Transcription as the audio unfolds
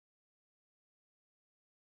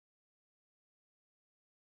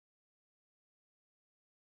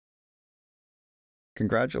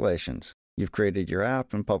Congratulations! You've created your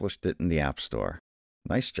app and published it in the App Store.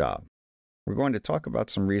 Nice job! We're going to talk about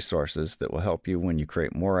some resources that will help you when you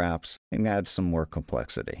create more apps and add some more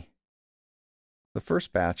complexity. The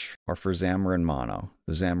first batch are for Xamarin Mono,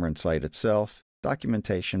 the Xamarin site itself,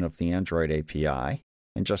 documentation of the Android API,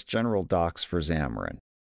 and just general docs for Xamarin.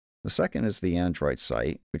 The second is the Android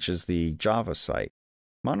site, which is the Java site.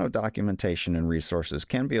 Mono documentation and resources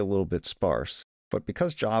can be a little bit sparse, but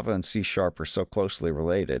because Java and C# are so closely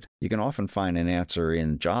related, you can often find an answer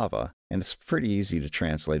in Java, and it's pretty easy to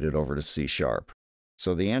translate it over to C#.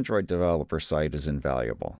 So the Android developer site is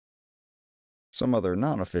invaluable. Some other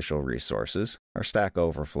non-official resources are Stack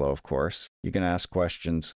Overflow, of course. You can ask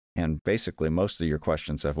questions, and basically most of your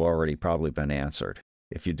questions have already probably been answered.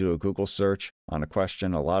 If you do a Google search on a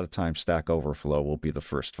question, a lot of times Stack Overflow will be the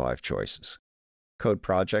first 5 choices. Code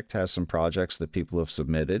Project has some projects that people have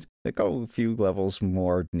submitted that go a few levels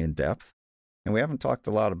more in depth. And we haven't talked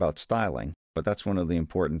a lot about styling, but that's one of the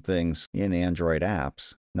important things in Android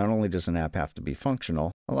apps. Not only does an app have to be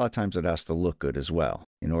functional, a lot of times it has to look good as well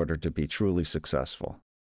in order to be truly successful.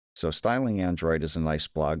 So Styling Android is a nice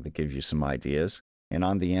blog that gives you some ideas. And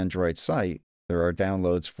on the Android site, there are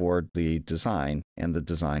downloads for the design and the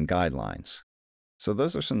design guidelines. So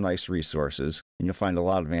those are some nice resources, and you'll find a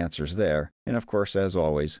lot of answers there. And of course, as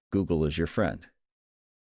always, Google is your friend.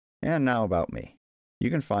 And now about me.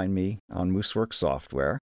 You can find me on Mooseworks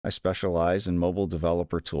Software. I specialize in mobile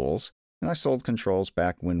developer tools, and I sold controls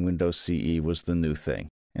back when Windows CE was the new thing,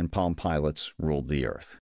 and Palm Pilots ruled the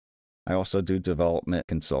earth. I also do development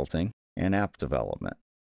consulting and app development.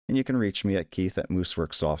 And you can reach me at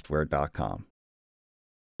keith@mooseworkssoftware.com.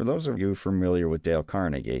 For those of you familiar with Dale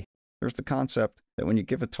Carnegie, there's the concept that when you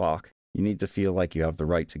give a talk, you need to feel like you have the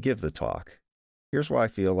right to give the talk. Here's why I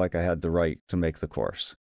feel like I had the right to make the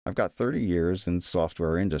course. I've got 30 years in the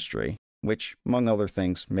software industry, which, among other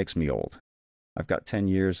things, makes me old. I've got 10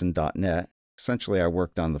 years in .NET. Essentially, I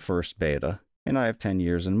worked on the first beta, and I have 10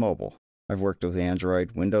 years in mobile. I've worked with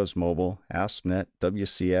Android, Windows Mobile, ASP.NET,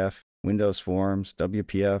 WCF, Windows Forms,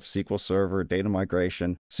 WPF, SQL Server, data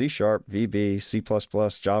migration, C#, VB, C++,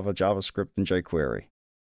 Java, JavaScript, and jQuery.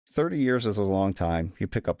 30 years is a long time. You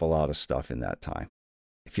pick up a lot of stuff in that time.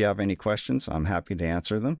 If you have any questions, I'm happy to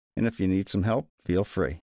answer them. And if you need some help, feel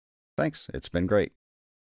free. Thanks. It's been great.